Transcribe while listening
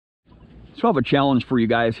So I have a challenge for you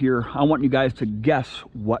guys here. I want you guys to guess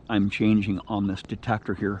what I'm changing on this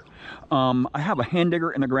detector here. I have a hand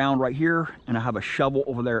digger in the ground right here, and I have a shovel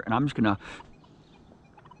over there, and I'm just gonna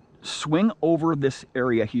swing over this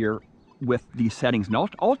area here with these settings. And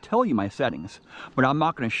I'll tell you my settings, but I'm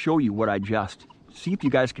not gonna show you what I adjust. See if you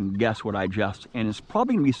guys can guess what I adjust, and it's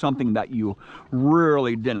probably gonna be something that you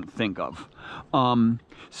really didn't think of.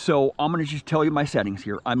 So I'm gonna just tell you my settings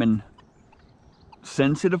here. I'm in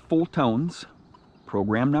sensitive full tones,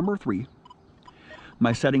 program number 3.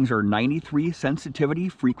 My settings are 93 sensitivity,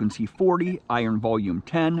 frequency 40, iron volume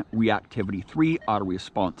 10, reactivity 3, auto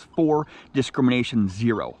response 4, discrimination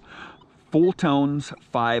 0. Full tones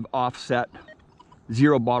 5, offset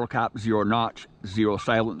 0, bottle cap 0, notch 0,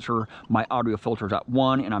 silencer. My audio filter is at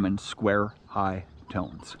 1, and I'm in square high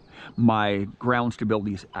tones. My ground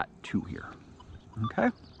stability is at 2 here.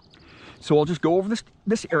 Okay, so I'll just go over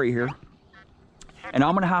this area here, and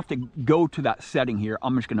I'm gonna have to go to that setting here.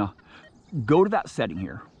 I'm just gonna go to that setting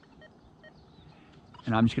here,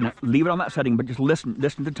 and I'm just gonna leave it on that setting, but just listen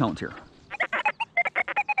to the tones here.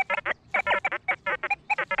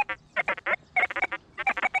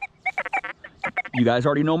 You guys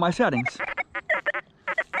already know my settings.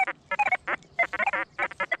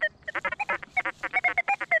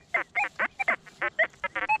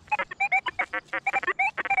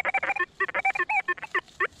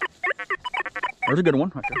 There's a good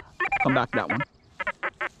one right there. Come back to that one.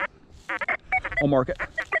 I'll mark it.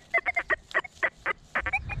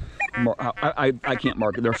 I can't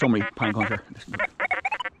mark it. There are so many pine cones here.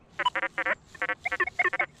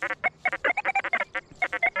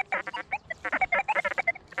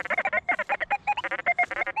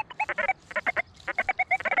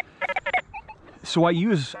 So I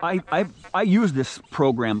use this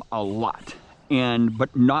program a lot,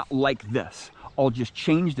 but not like this. I'll just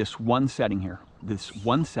change this one setting here. This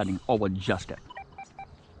one setting, I'll adjust it.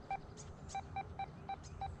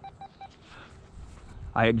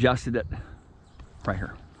 I adjusted it right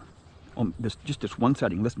here. Just this one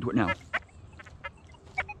setting. Listen to it now.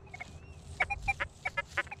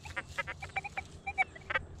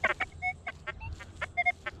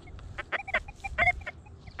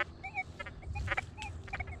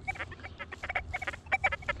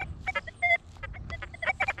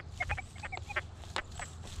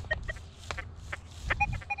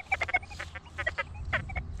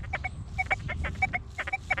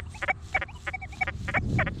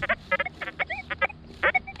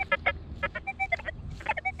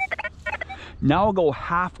 Now I'll go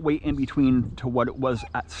halfway in between to what it was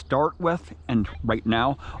at start with, and right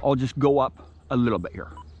now I'll just go up a little bit here.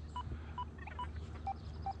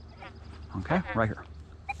 Okay, right here.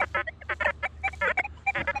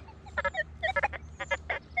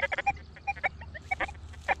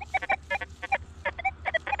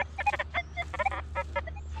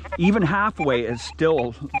 Even halfway is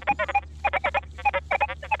still,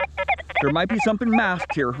 there might be something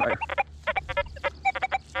masked here. Right?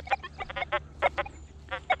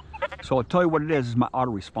 So I'll tell you what it is my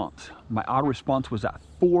auto response. My auto response was at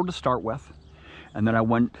 4 to start with, and then I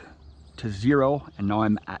went to 0, and now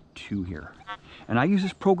I'm at 2 here. And I use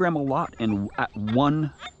this program a lot at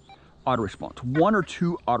 1 auto response, 1 or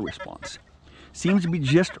 2 auto response. Seems to be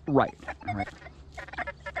just right. All right.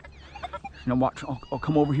 Now watch, I'll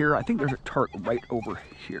come over here. I think there's a tart right over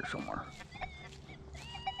here somewhere.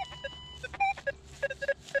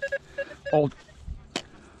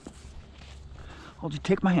 I'll just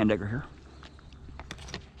take my hand digger here.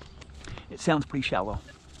 It sounds pretty shallow.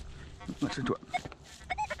 Listen to it.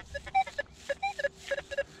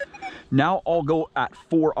 Now I'll go at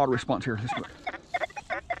 4 auto response here. Listen to it.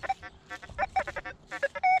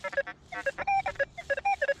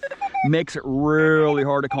 Makes it really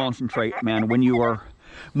hard to concentrate, man, when you're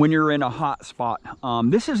in a hot spot.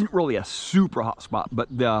 This isn't really a super hot spot, but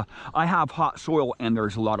I have hot soil, and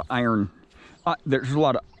there's a lot of iron. There's a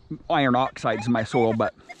lot of iron oxides in my soil,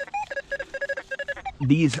 but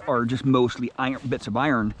these are just mostly bits of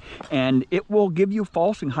iron, and it will give you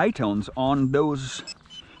false and high tones on those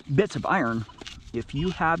bits of iron if you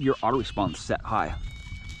have your auto response set high.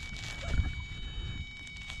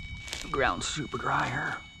 The ground's super dry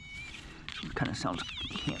here. It kind of sounds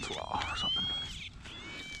cancel off or something.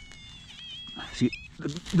 See,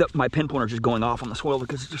 my pin pointer is just going off on the soil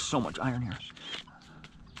because there's just so much iron here.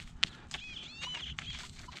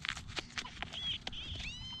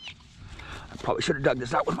 I probably should have dug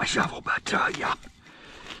this out with my shovel, but yeah.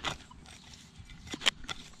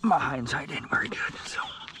 My hindsight ain't very good, so.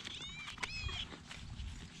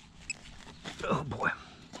 Oh boy.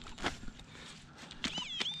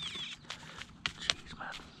 Jeez, man.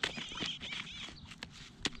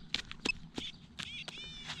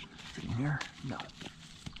 here? No.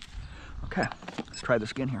 Okay, let's try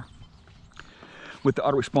this again here. With the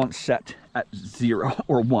auto response set at 0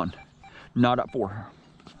 or 1, not at 4.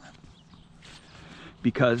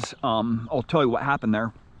 Because I'll tell you what happened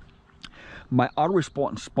there. My auto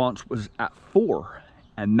response was at 4,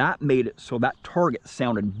 and that made it so that target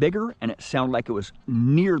sounded bigger and it sounded like it was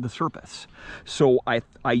near the surface. So I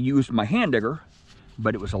used my hand digger,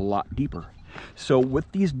 but it was a lot deeper. So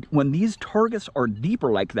with these, when these targets are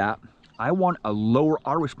deeper like that, I want a lower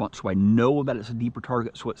auto response so I know that it's a deeper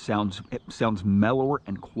target, so it sounds mellower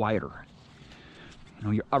and quieter. You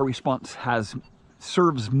know, your auto response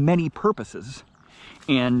serves many purposes,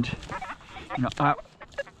 and you know,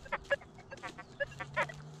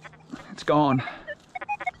 it's gone.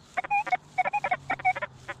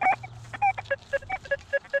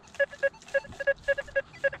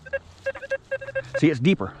 See, it's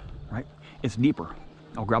deeper, right? It's deeper.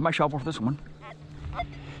 I'll grab my shovel for this one.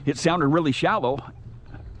 It sounded really shallow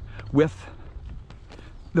with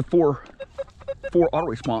the 4 auto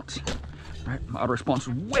response, right? My auto response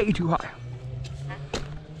is way too high.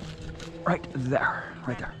 Right there,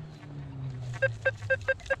 right there.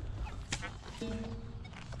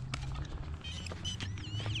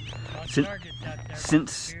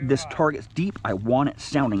 Since this target's deep, I want it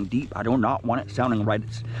sounding deep. I do not want it sounding like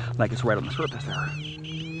it's right on the surface there.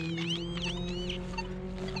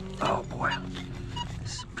 Oh boy,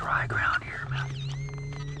 there's some dry ground here, man.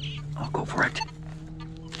 I'll go for it.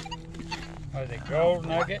 Are they gold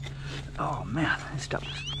nugget? Oh man, this stuff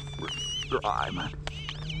is dry, man.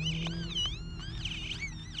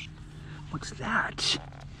 What's that?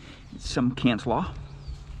 It's some cancel.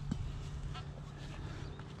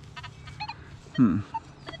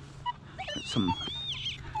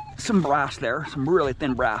 Some brass there, some really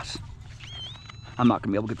thin brass. I'm not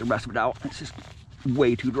gonna be able to get the rest of it out. It's just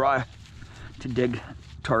way too dry to dig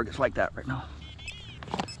targets like that right now.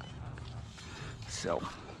 So,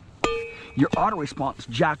 your auto response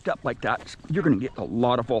jacked up like that, you're gonna get a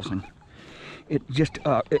lot of falsing. It just,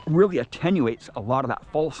 it really attenuates a lot of that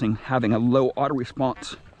falsing, having a low auto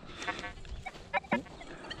response.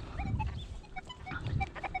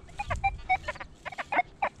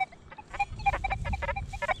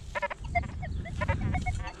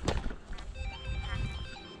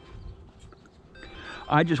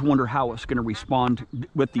 I just wonder how it's going to respond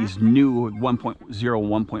with these new 1.0,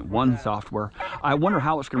 1.1 software. I wonder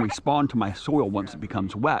how it's going to respond to my soil once it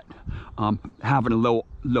becomes wet. Having a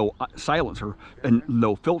low silencer and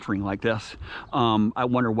low filtering like this, I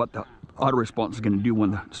wonder what the auto response is going to do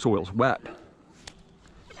when the soil's wet.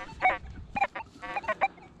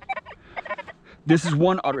 This is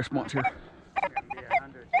one auto response here.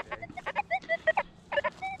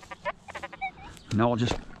 Now I'll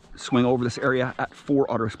just swing over this area at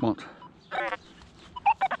 4 auto response.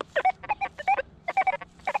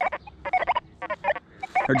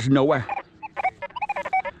 There's no way.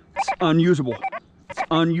 It's unusable. It's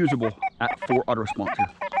unusable at 4 auto response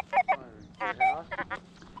here.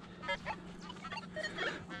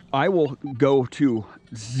 I will go to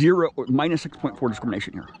 0 or minus 6.4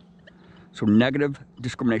 discrimination here. So negative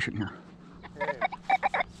discrimination here.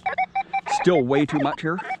 Still way too much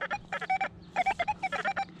here.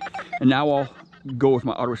 And now I'll go with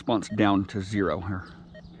my auto response down to 0 here.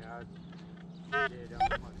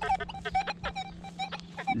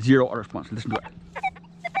 0 auto response. Listen to it.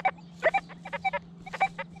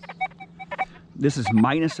 This is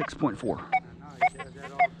minus 6.4.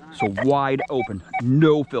 So wide open.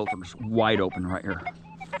 No filters. Wide open right here.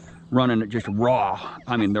 Running it just raw.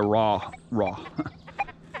 I mean, they're raw.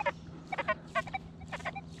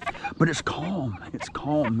 But it's calm. It's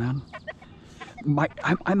calm, man.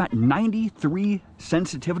 I'm at 93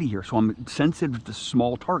 sensitivity here, so I'm sensitive to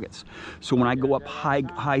small targets. So when I go up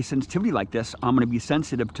high sensitivity like this, I'm going to be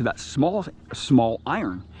sensitive to that small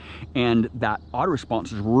iron, and that auto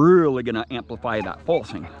response is really going to amplify that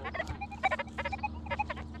falsing.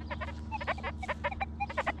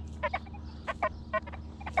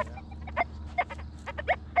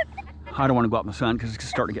 I don't want to go out in the sun because it's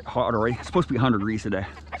starting to get hot already. It's supposed to be 100 degrees today.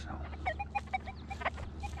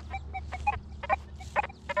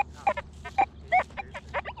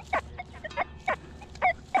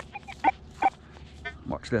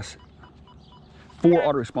 Watch this. 4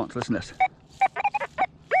 auto response. Listen to this.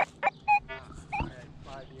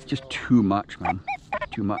 Just too much, man.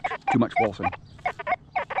 Too much. Too much falsing.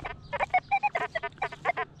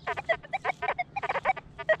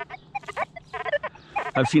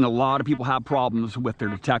 I've seen a lot of people have problems with their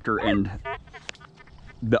detector, and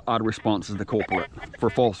the auto response is the culprit for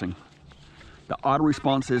falsing. The auto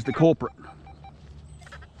response is the culprit.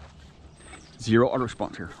 0 auto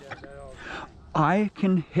response here. I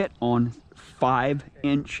can hit on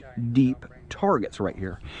 5-inch deep targets right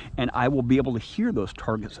here, and I will be able to hear those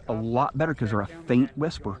targets a lot better because they're a faint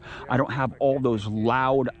whisper. I don't have all those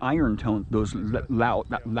loud iron tones, those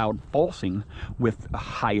loud falsing with a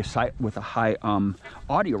high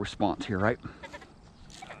audio response here, right?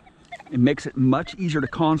 It makes it much easier to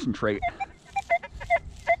concentrate.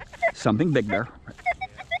 Something big there.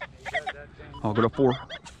 I'll go to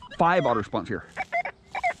 5 auto response here.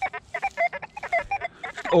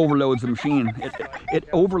 Overloads the machine. It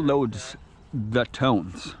overloads the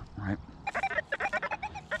tones, right?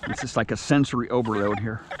 It's just like a sensory overload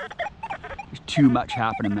here. There's too much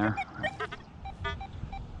happening there.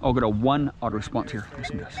 I'll go to 1 auto response here.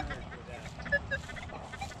 Listen to this.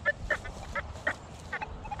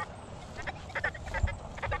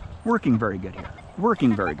 Working very good here.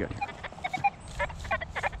 Working very good here.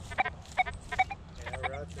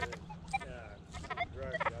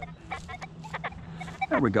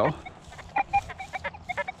 There we go.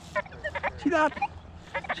 See that?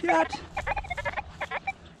 See that?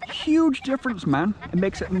 Huge difference, man. It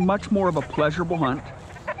makes it much more of a pleasurable hunt.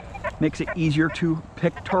 Makes it easier to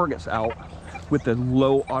pick targets out with the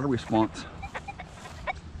low auto response.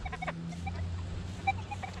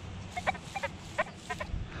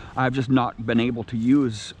 I've just not been able to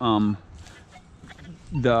use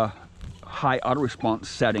the high auto response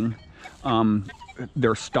setting,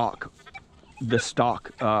 the stock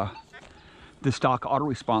auto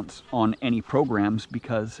response on any programs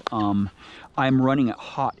because I'm running it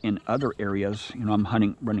hot in other areas. You know, I'm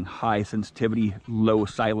running high sensitivity, low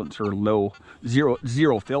silencer,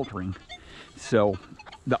 zero filtering. So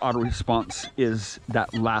the auto response is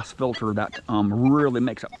that last filter that really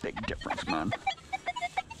makes a big difference, man.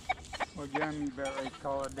 Well, Jeremy, you better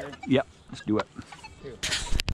call it a day. Yep, let's do it.